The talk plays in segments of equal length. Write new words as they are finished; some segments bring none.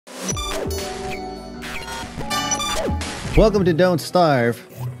Welcome to Don't Starve,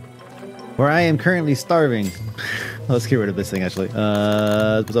 where I am currently starving. Let's get rid of this thing, actually.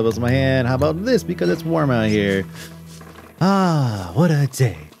 What's up with my hand? How about this? Because it's warm out here. Ah, what a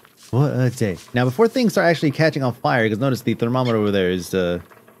day. What a day. Now, before things start actually catching on fire, because notice the thermometer over there is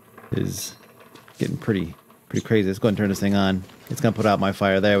getting pretty crazy. Let's go ahead and turn this thing on. It's going to put out my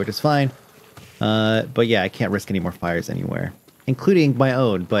fire there, which is fine. But yeah, I can't risk any more fires anywhere, including my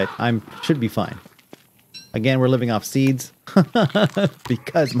own, but should be fine. Again, we're living off seeds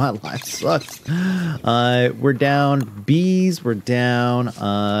because my life sucks. We're down. Bees, we're down.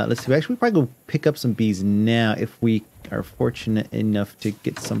 Let's see. Actually, we probably go pick up some bees now if we are fortunate enough to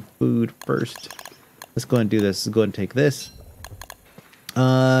get some food first. Let's go ahead and do this. Let's go ahead and take this.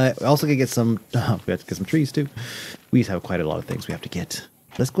 Also, gonna get some. Oh, we have to get some trees too. We just have quite a lot of things we have to get.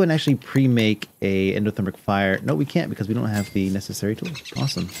 Let's go ahead and actually pre-make a endothermic fire. No, we can't because we don't have the necessary tools.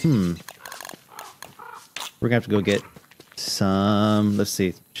 Awesome. We're gonna have to go get some. Let's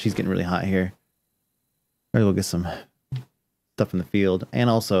see. She's getting really hot here. We're gonna go get some stuff in the field.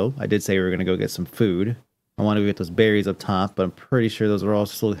 And also, I did say we were gonna go get some food. I want to go get those berries up top, but I'm pretty sure those are all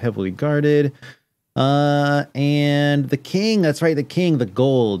still heavily guarded. And the king. That's right, the king, the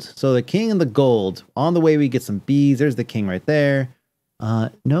gold. So the king and the gold. On the way, we get some bees. There's the king right there.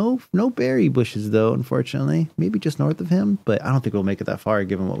 No berry bushes though, unfortunately. Maybe just north of him, but I don't think we'll make it that far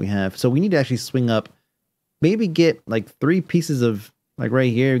given what we have. So we need to actually swing up. Maybe get like 3 pieces of, like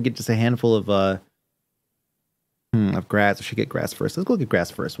right here, get just a handful of grass. I should get grass first. Let's go get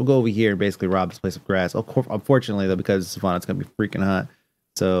grass first. We'll go over here and basically rob this place of grass. Unfortunately, though, because it's Savannah, it's going to be freaking hot.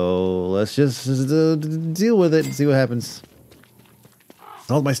 So let's just deal with it and see what happens. As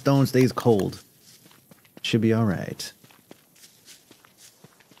long as my stone stays cold, it should be all right.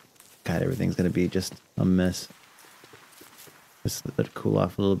 God, everything's going to be just a mess. Just let it cool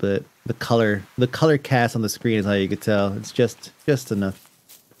off a little bit. The color cast on the screen is how you could tell. It's just enough.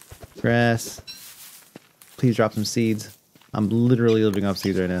 Grass. Please drop some seeds. I'm literally living off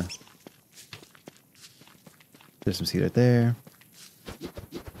seeds right now. There's some seed right there.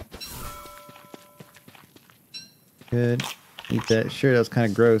 Good. Eat that. Sure, that was kind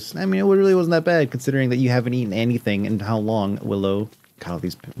of gross. I mean, it really wasn't that bad considering that you haven't eaten anything in how long, Willow. God, all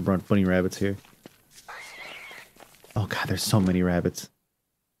these bunny rabbits here. Oh god, there's so many rabbits.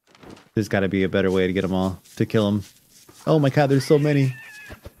 There's got to be a better way to get them all, to kill them. Oh my god, there's so many.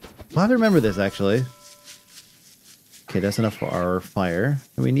 I'll have to remember this, actually. Okay, that's enough for our fire.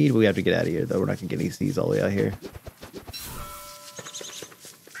 And we have to get out of here, though. We're not going to get any seeds all the way out here.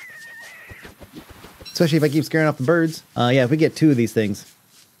 Especially if I keep scaring off the birds. Yeah, if we get 2 of these things.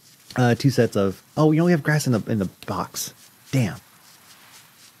 2 sets of... Oh, we only have grass in the box. Damn.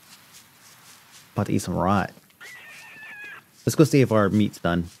 About to eat some rot. Let's go see if our meat's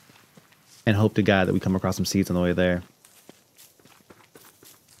done. And hope to God that we come across some seeds on the way there.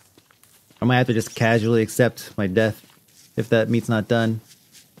 I might have to just casually accept my death if that meat's not done.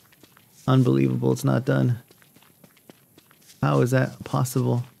 Unbelievable it's not done. How is that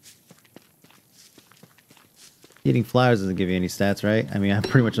possible? Eating flowers doesn't give you any stats, right? I mean, I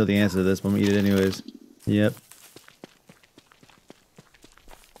pretty much know the answer to this, but I'm gonna eat it anyways. Yep.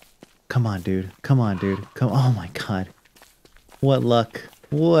 Come on, dude. Come on, dude. Oh my god. What luck.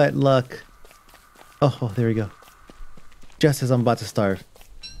 What luck. Oh, there we go. Just as I'm about to starve.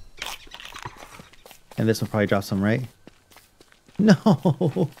 And this will probably drop some, right? No.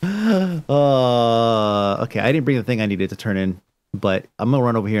 Okay, I didn't bring the thing I needed to turn in. But I'm going to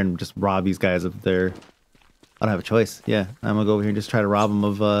run over here and just rob these guys of their... I don't have a choice. Yeah, I'm going to go over here and just try to rob them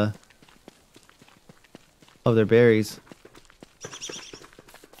of their berries.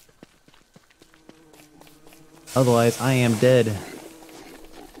 Otherwise, I am dead.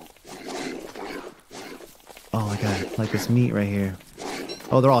 Oh my god, like this meat right here.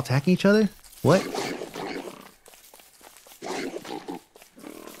 Oh, they're all attacking each other? What?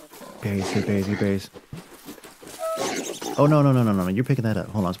 Berries, here, berries, here, berries. Oh, no. You're picking that up.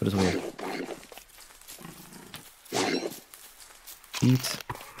 Hold on, let's put this over here. Eat.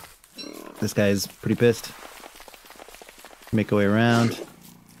 This guy's pretty pissed. Make our way around.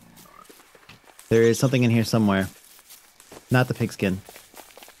 There is something in here somewhere. Not the pigskin.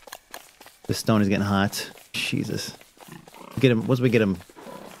 The stone is getting hot. Jesus. Get him. Once we get him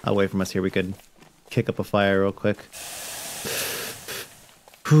away from us here, we could kick up a fire real quick.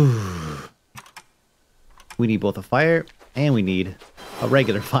 Whew. We need both a fire and we need a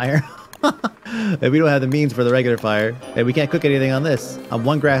regular fire. And we don't have the means for the regular fire, and we can't cook anything on this. I'm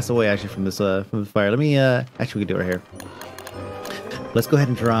 1 grass away actually from this from the fire. Let me actually we can do it right here. Let's go ahead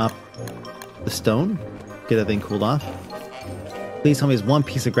and drop the stone. Get that thing cooled off. Please tell me there's one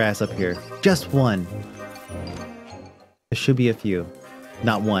piece of grass up here. Just one. There should be a few.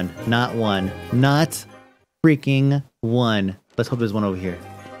 Not one. Not one. Not freaking one. Let's hope there's one over here.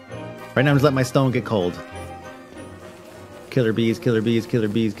 Right now I'm just letting my stone get cold. Killer bees, killer bees, killer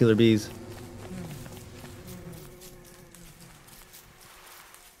bees, killer bees.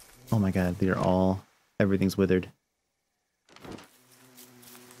 Oh my god, they're all... Everything's withered.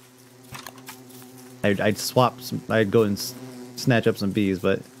 I'd swap some... I'd go and snatch up some bees,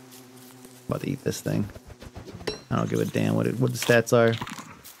 but... I'm about to eat this thing. I don't give a damn what the stats are.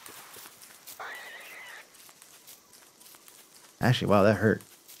 Actually, wow, that hurt.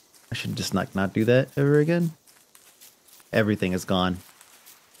 I should just not do that ever again. Everything is gone.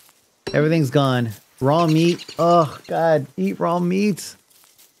 Everything's gone. Raw meat. Oh, God. Eat raw meat.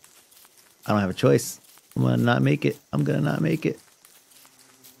 I don't have a choice. I'm gonna not make it. I'm gonna not make it.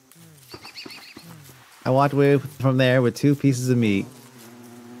 I walked away from there with 2 pieces of meat.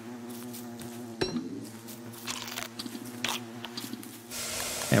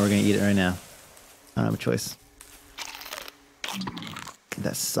 And we're gonna eat it right now. I don't have a choice.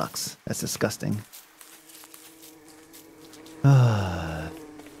 That sucks. That's disgusting.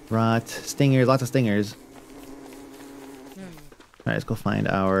 Rot. Stingers. Lots of stingers. Alright, let's go find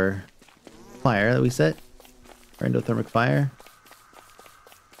our fire that we set. Our endothermic fire.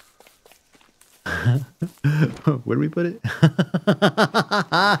 Where did we put it?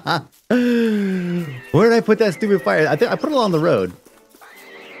 Where did I put that stupid fire? I think I put it along the road.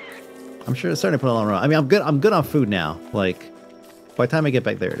 I'm sure it's starting to put it along the road. I mean, I'm good on food now. Like, by the time I get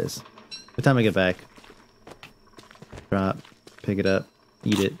back, there it is. By the time I get back, drop, pick it up,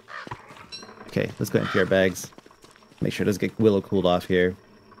 eat it. Okay, let's go empty our bags. Make sure it doesn't get Willow cooled off here.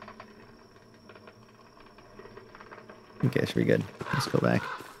 Okay, should be good. Let's go back.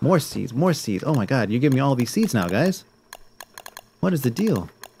 More seeds, more seeds. Oh my god, you're giving me all these seeds now, guys. What is the deal?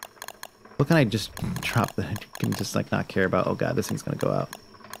 What can I just drop that I can just like not care about? Oh god, this thing's gonna go out.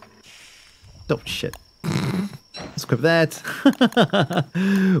 Oh shit. Let's equip that.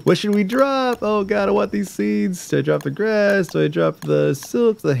 What should we drop? Oh god, I want these seeds. Do I drop the grass? Do I drop the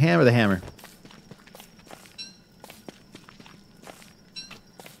silk? The hammer? The hammer.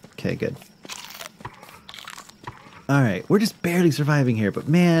 Okay, good. Alright, we're just barely surviving here, but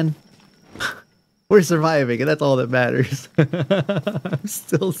man, we're surviving, and that's all that matters. I'm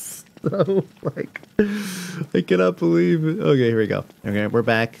still so, like, I cannot believe it. Okay, here we go. Okay, we're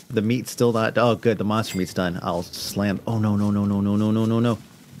back. The meat's still not... Oh, good, the monster meat's done. I'll slam... Oh, no, no, no, no, no, no, no, no, no.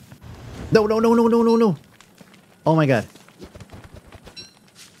 No, no, no, no, no, no, no. Oh, my God.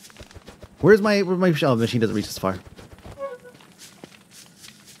 Where's my... Oh, the machine doesn't reach this far.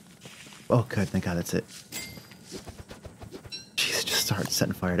 Oh, good, thank God, that's it. Start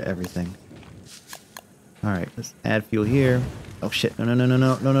setting fire to everything. Alright, let's add fuel here. Oh shit, no, no, no, no,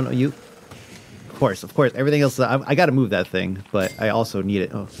 no, no, no, no, you. Of course, everything else, I gotta move that thing, but I also need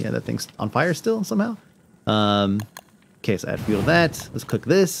it. Oh yeah, that thing's on fire still somehow. Okay, so add fuel to that. Let's cook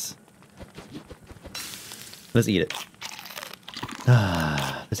this. Let's eat it.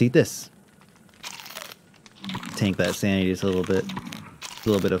 Let's eat this. Tank that sanity just a little bit. A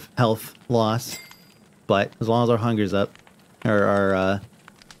little bit of health loss. But as long as our hunger's up, our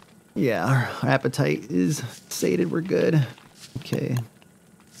appetite is sated, we're good. Okay.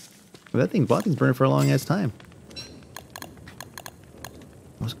 Well, that thing's burning for a long ass time.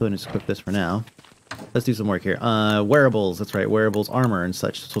 Let's go ahead and just equip this for now. Let's do some work here. Wearables, that's right, wearables, armor and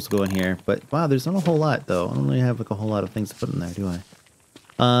such supposed to go in here. But wow, there's not a whole lot though. I don't really have like a whole lot of things to put in there, do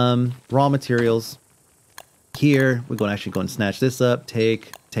I? Raw materials. Here, we're going to actually go and snatch this up.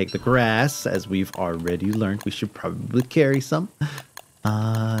 Take the grass, as we've already learned. We should probably carry some.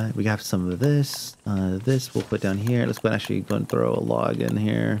 We got some of this. This we'll put down here. Let's go and actually go and throw a log in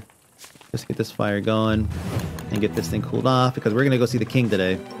here. Let's get this fire going and get this thing cooled off because we're going to go see the king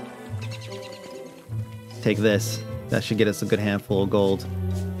today. Take this. That should get us a good handful of gold.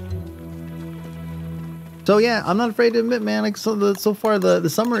 So yeah, I'm not afraid to admit, man, like so far the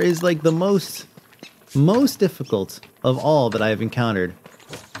summer is like the most difficult of all that I've encountered.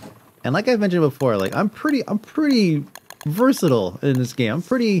 And like I've mentioned before, like I'm pretty versatile in this game. I'm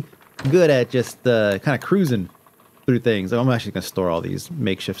pretty good at just kind of cruising through things. I'm actually going to store all these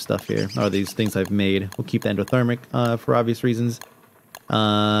makeshift stuff here, or these things I've made. We'll keep the endothermic for obvious reasons.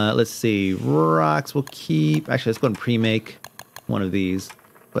 Let's see, rocks we'll keep. Actually, let's go and pre-make one of these,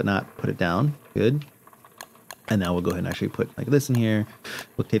 but not put it down. Good. And now we'll go ahead and actually put like this in here.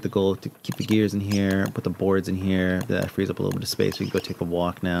 We'll take the gold to keep the gears in here, put the boards in here. That frees up a little bit of space. We can go take a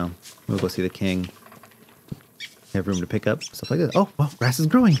walk now. We'll go see the king. Have room to pick up stuff like this. Oh, well, grass is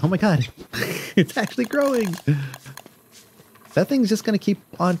growing. Oh my god. It's actually growing. that thing's just gonna keep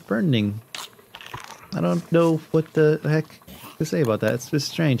on burning. I don't know what the heck to say about that. It's just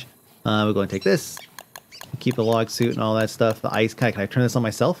strange. We're going to take this. Keep the log suit and all that stuff. The ice kite. Can I turn this on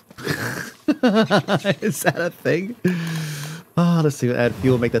myself? Is that a thing? Oh, let's see. Add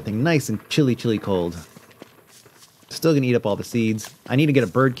fuel. Make that thing nice and chilly cold. Still gonna eat up all the seeds. I need to get a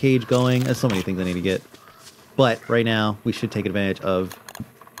bird cage going. There's so many things I need to get. But right now, we should take advantage of...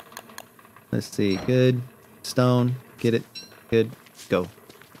 Let's see. Good. Stone. Get it. Good. Go.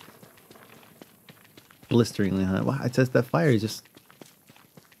 Blisteringly hot. Wow, it says that fire is just...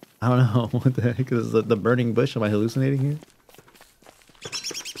 I don't know. What the heck is the burning bush? Am I hallucinating here?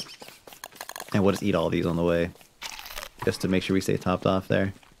 And we'll just eat all these on the way. Just to make sure we stay topped off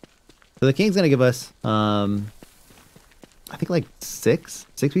there. So the king's gonna give us... I think like six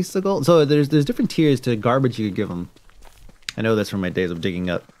pieces of gold. So there's different tiers to garbage you could give them. I know this from my days of digging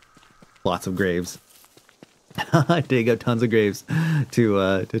up lots of graves. I dig up tons of graves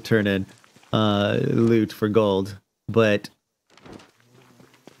to turn in loot for gold. But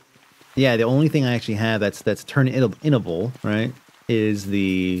yeah, the only thing I actually have that's turn inable, right, is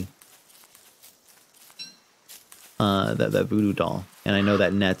the that voodoo doll, and I know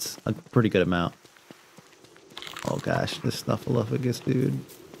that nets a pretty good amount. Oh gosh, this snuffleupagus, dude.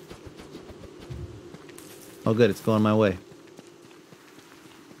 Oh good, it's going my way.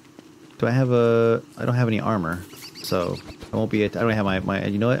 Do I have I don't have any armor, so I won't be... I don't have my...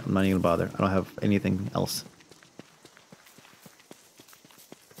 You know what? I'm not even gonna bother. I don't have anything else.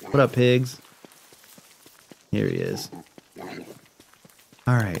 What up, pigs? Here he is.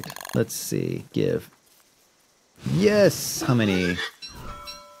 Alright, let's see. Give. Yes! How many?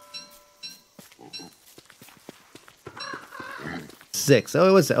 6. Oh,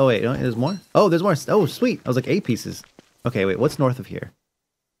 it was... Oh, wait. No, there's more? Oh, there's more. Oh, sweet. I was like 8 pieces. Okay, wait. What's north of here?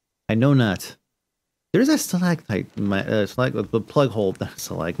 I know not. There's a stalactite. The plug hole.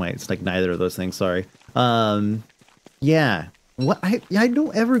 Stalagmite. It's like neither of those things. Sorry. Yeah. What? I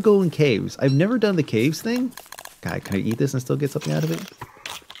don't ever go in caves. I've never done the caves thing. God, can I eat this and still get something out of it?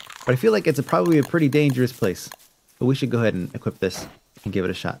 But I feel like it's probably a pretty dangerous place. But we should go ahead and equip this and give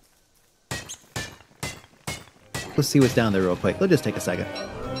it a shot. Let's see what's down there real quick. It'll just take a second.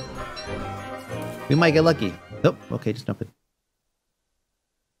 We might get lucky. Nope. Okay, just jump in.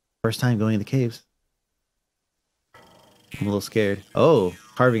 First time going in the caves. I'm a little scared. Oh,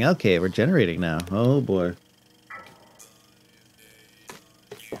 carving out cave. We're generating now. Oh boy.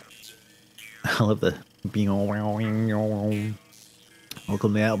 I love the being all...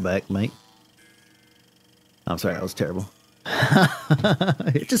 Welcome to the Outback, mate. I'm sorry, that was terrible.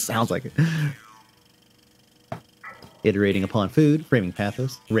 It just sounds like it. Iterating upon food, framing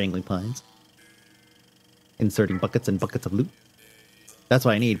pathos, wrangling pines. Inserting buckets and buckets of loot. That's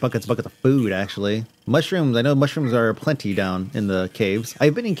what I need, buckets of food, actually. Mushrooms, I know mushrooms are plenty down in the caves.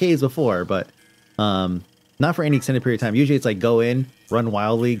 I've been in caves before, but not for any extended period of time. Usually it's like go in, run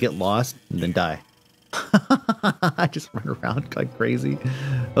wildly, get lost, and then die. I just run around like crazy.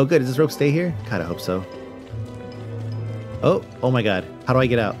 Oh good, does this rope stay here? God, I hope so. Oh my god. How do I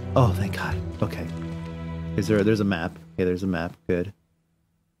get out? Oh, thank god. Okay. There's a map. Okay, there's a map. Good.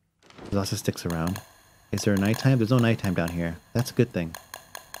 There's lots of sticks around. Is there a nighttime? There's no nighttime down here. That's a good thing.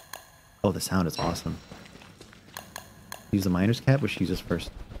 Oh, the sound is awesome. Use the miner's cap, or should use this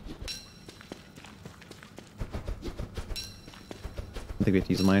first? I think we have to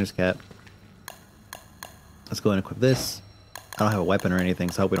use the miner's cap. Let's go and equip this. I don't have a weapon or anything,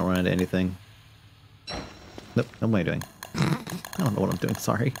 so I hope we don't run into anything. Nope, what am I doing? I don't know what I'm doing,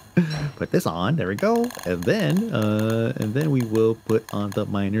 sorry. Put this on, there we go. And then we will put on the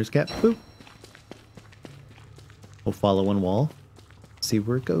miner's cap. Boop. We'll follow one wall. See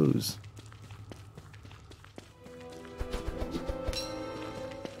where it goes.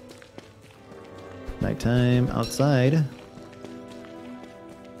 Nighttime outside.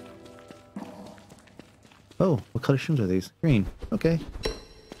 Oh, what color shrooms are these? Green. Okay.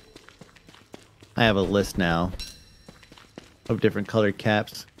 I have a list now of different colored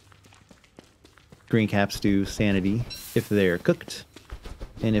caps. Green caps do sanity if they are cooked.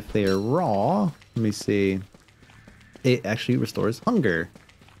 And if they are raw, let me see. It actually restores hunger.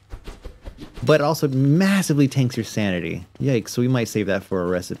 But it also massively tanks your sanity. Yikes, so we might save that for a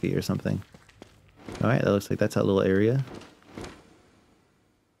recipe or something. Alright, that looks like that's that little area.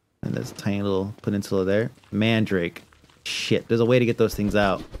 And there's a tiny little peninsula there. Mandrake. Shit, there's a way to get those things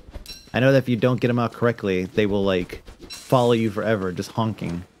out. I know that if you don't get them out correctly, they will, like, follow you forever, just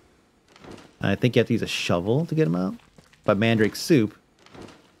honking. And I think you have to use a shovel to get them out. But mandrake soup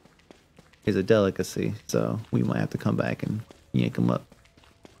is a delicacy, so we might have to come back and yank them up.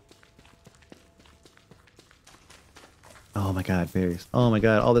 Oh my god, berries. Oh my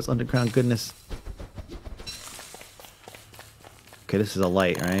god, all this underground goodness. Okay, this is a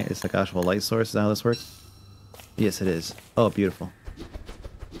light, right? It's like actual light source. Is that how this works? Yes, it is. Oh, beautiful.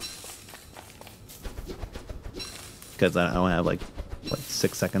 Because I don't have like, what,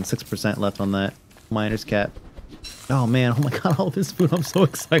 6 seconds, 6% left on that miner's cap. Oh man, oh my god, all this food. I'm so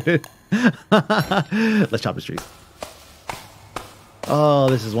excited. Let's chop the trees. Oh,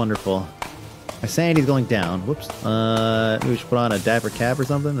 this is wonderful. My sanity's going down. Whoops. Maybe we should put on a dapper cap or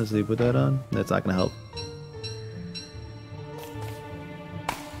something. Let's see, put that on. That's not gonna help.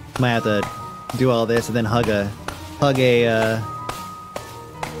 Might have to do all this and then hug a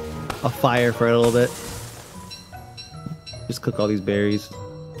fire for a little bit. Just cook all these berries.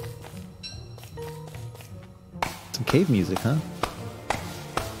 Some cave music, huh?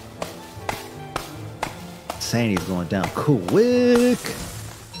 Sanity's going down quick.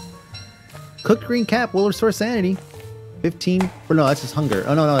 Cooked green cap will restore sanity. 15. Or no, that's just hunger.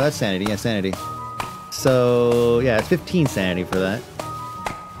 Oh no, that's sanity. Yeah, sanity. So yeah, it's 15 sanity for that.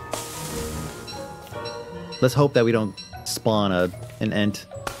 Let's hope that we don't spawn an ent.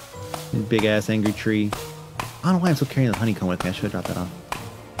 Big ass angry tree. I don't know why I'm still carrying the honeycomb with me. I should have dropped that off.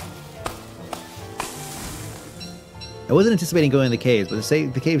 I wasn't anticipating going in the caves, but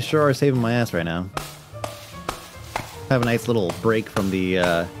the caves sure are saving my ass right now. Have a nice little break from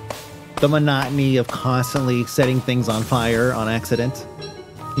the monotony of constantly setting things on fire on accident.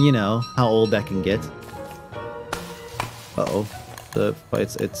 You know how old that can get. Uh-oh.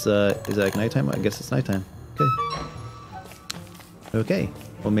 Is it like nighttime? I guess it's nighttime. Okay. Okay.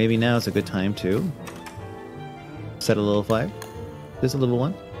 Well, maybe now is a good time to set a little fire. Just a little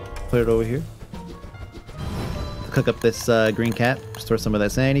one. Put it over here. Cook up this green cap. Store some of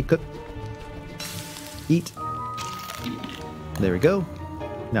that sanity. Cook. Eat. There we go.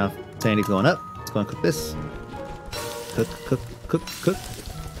 Now sanity's going up. Let's go and cook this. Cook, cook, cook, cook.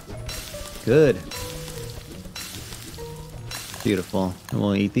 Good. Beautiful. And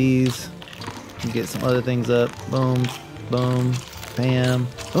we'll eat these. Get some other things up. Boom, boom, bam,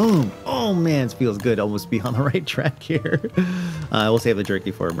 boom. Oh man, it feels good. Almost be on the right track here. We'll save the jerky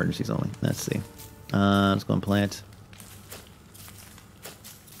for emergencies only. Let's see. Let's go and plant.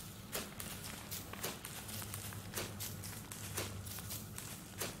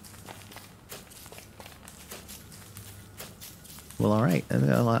 Well, all right. I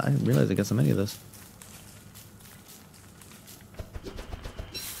didn't realize I got so many of those.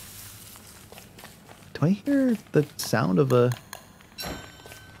 Do I hear the sound of a...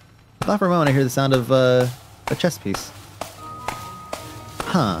 I thought for a moment I hear the sound of a chess piece.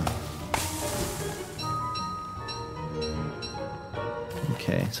 Huh.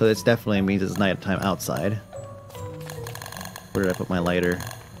 Okay, so this definitely means it's nighttime outside. Where did I put my lighter?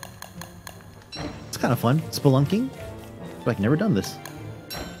 It's kind of fun. Spelunking. I've never done this.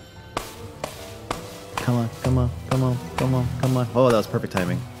 Come on, come on, come on, come on, come on. Oh, that was perfect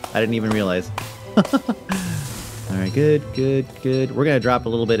timing. I didn't even realize. Alright, good, good, good. We're gonna drop a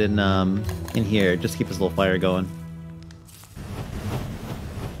little bit in here, just to keep this little fire going.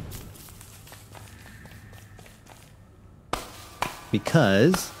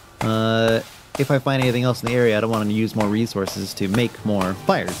 Because, if I find anything else in the area, I don't want to use more resources to make more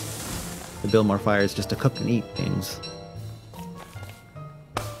fires. To build more fires just to cook and eat things.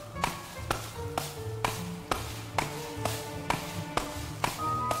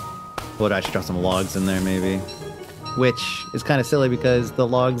 What, I should drop some logs in there, maybe. Which is kind of silly because the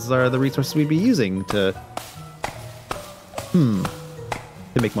logs are the resources we'd be using to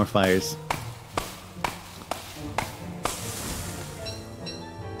make more fires.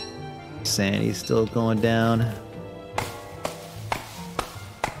 Sanity's still going down.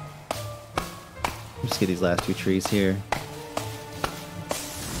 Just get these last two trees here.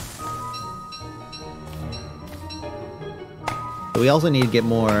 But we also need to get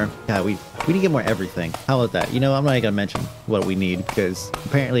more... God, we need to get more everything. How about that? You know, I'm not even going to mention what we need, because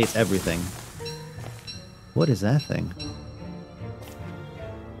apparently it's everything. What is that thing?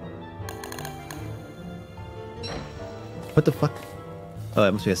 What the fuck? Oh,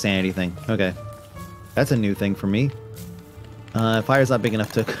 it must be a sanity thing. Okay. That's a new thing for me. Fire's not big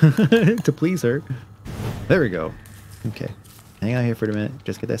enough to to please her. There we go. Okay. Hang out here for a minute.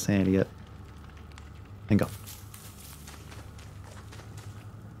 Just get that sanity up. And go.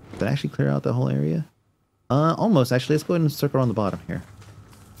 Did I actually clear out the whole area? Almost, actually. Let's go ahead and circle around the bottom here.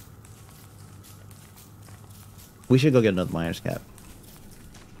 We should go get another miner's cap.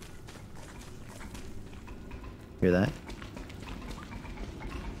 Hear that?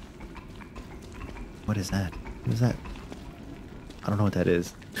 What is that? What is that? I don't know what that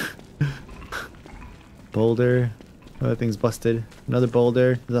is. Boulder. Oh, that thing's busted. Another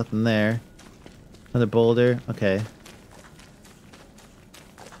boulder. There's nothing there. Another boulder. Okay.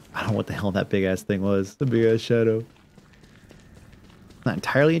 I don't know what the hell that big ass thing was. The big ass shadow. Not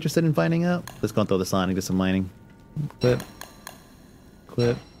entirely interested in finding out. Let's go and throw this on and do some mining. Clip.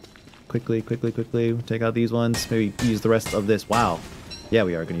 Clip. Quickly, quickly, quickly. Take out these ones. Maybe use the rest of this. Wow. Yeah,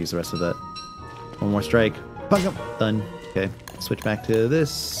 we are going to use the rest of that. One more strike. Bang! Done. Okay. Switch back to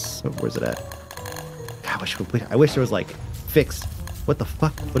this. Oh, where's it at? God, I wish there was like fixed. What the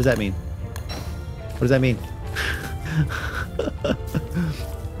fuck? What does that mean? What does that mean?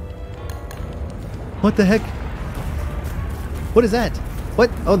 What the heck? What is that?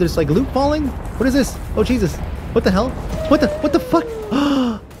 What? Oh, there's like loot falling? What is this? Oh, Jesus. What the hell? What the fuck?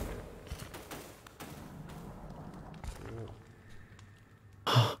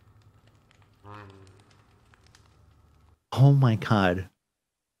 Oh my god.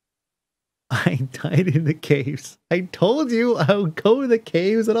 I died in the caves. I told you I would go to the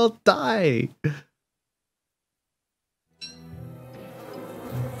caves and I'll die.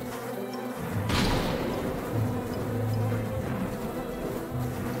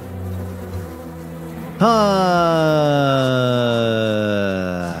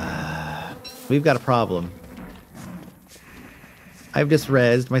 We've got a problem. I've just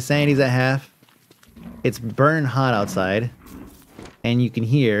rezzed. My sanity's at half. It's burning hot outside. And you can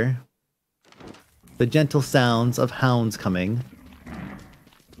hear the gentle sounds of hounds coming.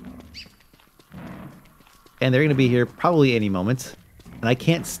 And they're going to be here probably any moment. And I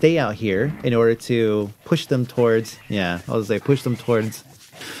can't stay out here in order to push them towards... Yeah, I was going to say push them towards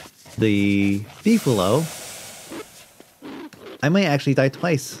the Willow. I might actually die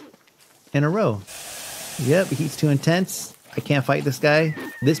twice in a row. Yep, the heat's too intense. I can't fight this guy.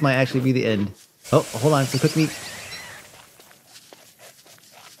 This might actually be the end. Oh, hold on, some cooked meat.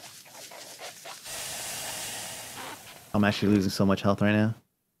 I'm actually losing so much health right now.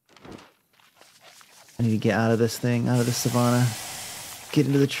 I need to get out of this thing, out of this savanna. Get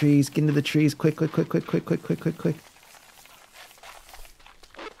into the trees, get into the trees. Quick, quick, quick, quick, quick, quick, quick, quick, quick.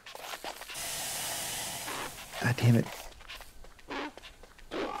 God damn it.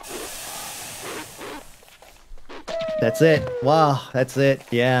 That's it. Wow, that's it.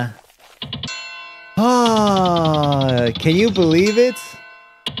 Yeah. Ah, can you believe it?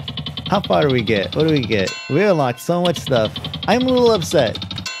 How far do we get? What do we get? We unlocked so much stuff. I'm a little upset,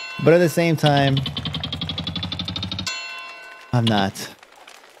 but at the same time, I'm not.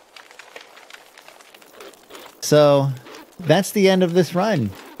 So, that's the end of this run.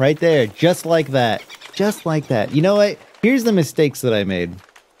 Right there. Just like that. Just like that. You know what? Here's the mistakes that I made.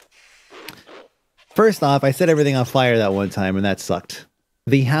 First off, I set everything on fire that one time, and that sucked.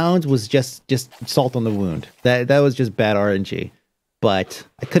 The hounds was just salt on the wound. That was just bad RNG. But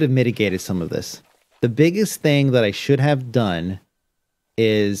I could have mitigated some of this. The biggest thing that I should have done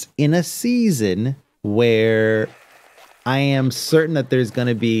is in a season where I am certain that there's going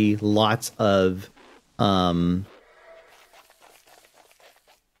to be lots of, that's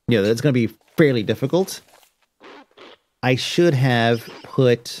going to be fairly difficult. I should have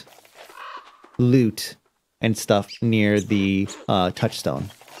put loot and stuff near the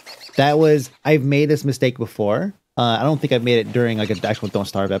touchstone. I've made this mistake before. I don't think I've made it during like an actual Don't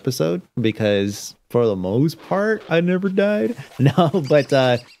Starve episode because for the most part I never died. But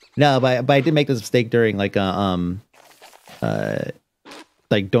I did make this mistake during like Don't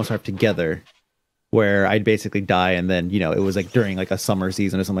Starve Together, where I'd basically die and then, it was like during like a summer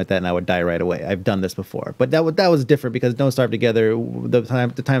season or something like that and I would die right away. I've done this before, but that was different because Don't Starve Together, the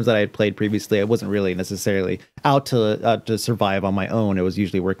times that I had played previously, I wasn't really necessarily out to survive on my own. It was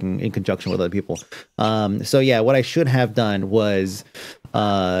usually working in conjunction with other people. So yeah, what I should have done was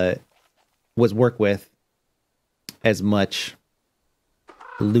work with as much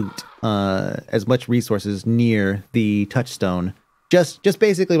loot, as much resources near the touchstone. Just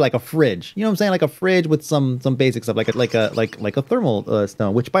basically like a fridge, you know what I'm saying? Like a fridge with some basic stuff, like a thermal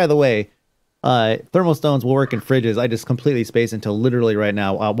stone. Which, by the way, thermal stones will work in fridges. I just completely spaced until literally right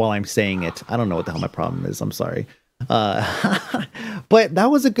now while I'm saying it. I don't know what the hell my problem is. I'm sorry. But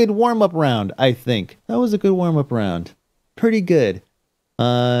that was a good warm up round. I think that was a good warm up round. Pretty good.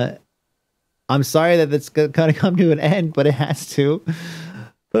 I'm sorry that that's kind of come to an end, but it has to.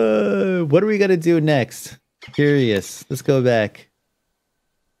 What are we gonna do next? Curious. Let's go back.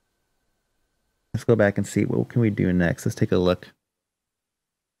 Let's go back and see what can we do next. Let's take a look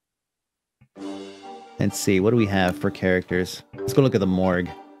and see what do we have for characters. Let's go look at the morgue.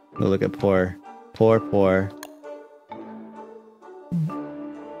 Go look at poor.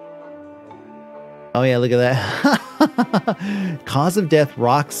 Oh yeah, look at that. Cause of death: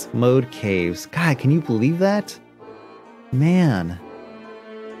 rocks, mode, caves. God, can you believe that? Man.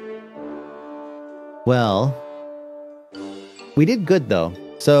 Well, we did good though.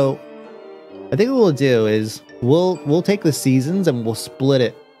 So I think what we'll do is we'll take the seasons and we'll split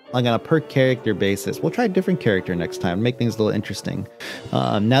it like on a per character basis. We'll try a different character next time, make things a little interesting.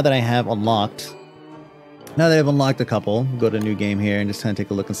 Now that I've unlocked a couple, go to new game here and just kind of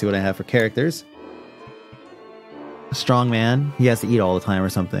take a look and see what I have for characters. Strong man, he has to eat all the time or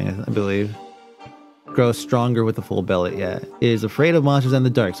something, I believe. Grows stronger with a full belly, yeah. Is afraid of monsters in the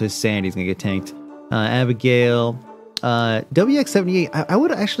dark, so his sanity's gonna get tanked. Abigail, WX78, I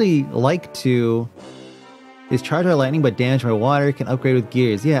would actually like to... Is charged by lightning but damaged by water, can upgrade with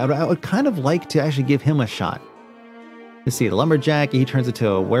gears. Yeah, I would kind of like to actually give him a shot. Let's see, the lumberjack, he turns into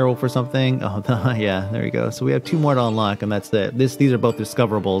a werewolf or something. Oh, yeah, there we go. So we have 2 more to unlock, and that's it. These are both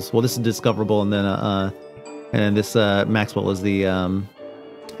discoverables. Well, this is discoverable, and then this Maxwell is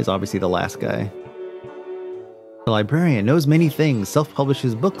is obviously the last guy. The librarian knows many things,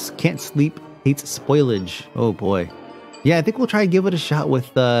 self-publishes books, can't sleep, hates spoilage. Oh boy. Yeah, I think we'll try and give it a shot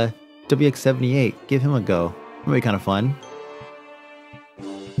with WX78. Give him a go. That'll be kind of fun.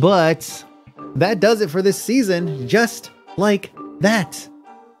 But that does it for this season, just like that.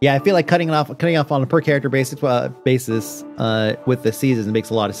 Yeah, I feel like cutting off on a per character basis with the seasons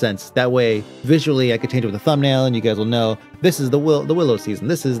makes a lot of sense. That way, visually, I could change it with a thumbnail, and you guys will know this is the Willow season.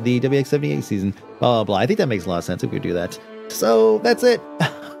 This is the WX78 season. Blah blah blah. I think that makes a lot of sense if we do that. So that's it.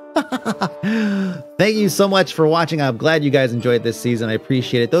 Thank you so much for watching. I'm glad you guys enjoyed this season. I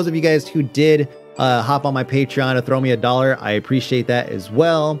appreciate it. Those of you guys who did hop on my Patreon to throw me $1, I appreciate that as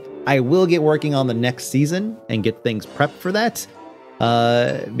well. I will get working on the next season and get things prepped for that.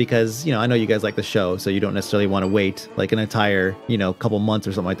 Because, you know, I know you guys like the show, so you don't necessarily want to wait like an entire, you know, couple months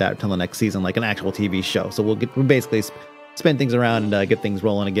or something like that until the next season, like an actual TV show. So we'll basically spin things around and get things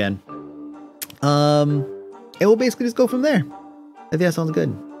rolling again. And we'll basically just go from there. I think that sounds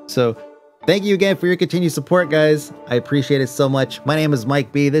good. So thank you again for your continued support, guys. I appreciate it so much. My name is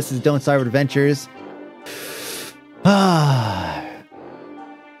Mike B. This is Don't Starve Adventures. And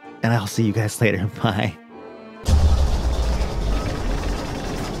I'll see you guys later. Bye.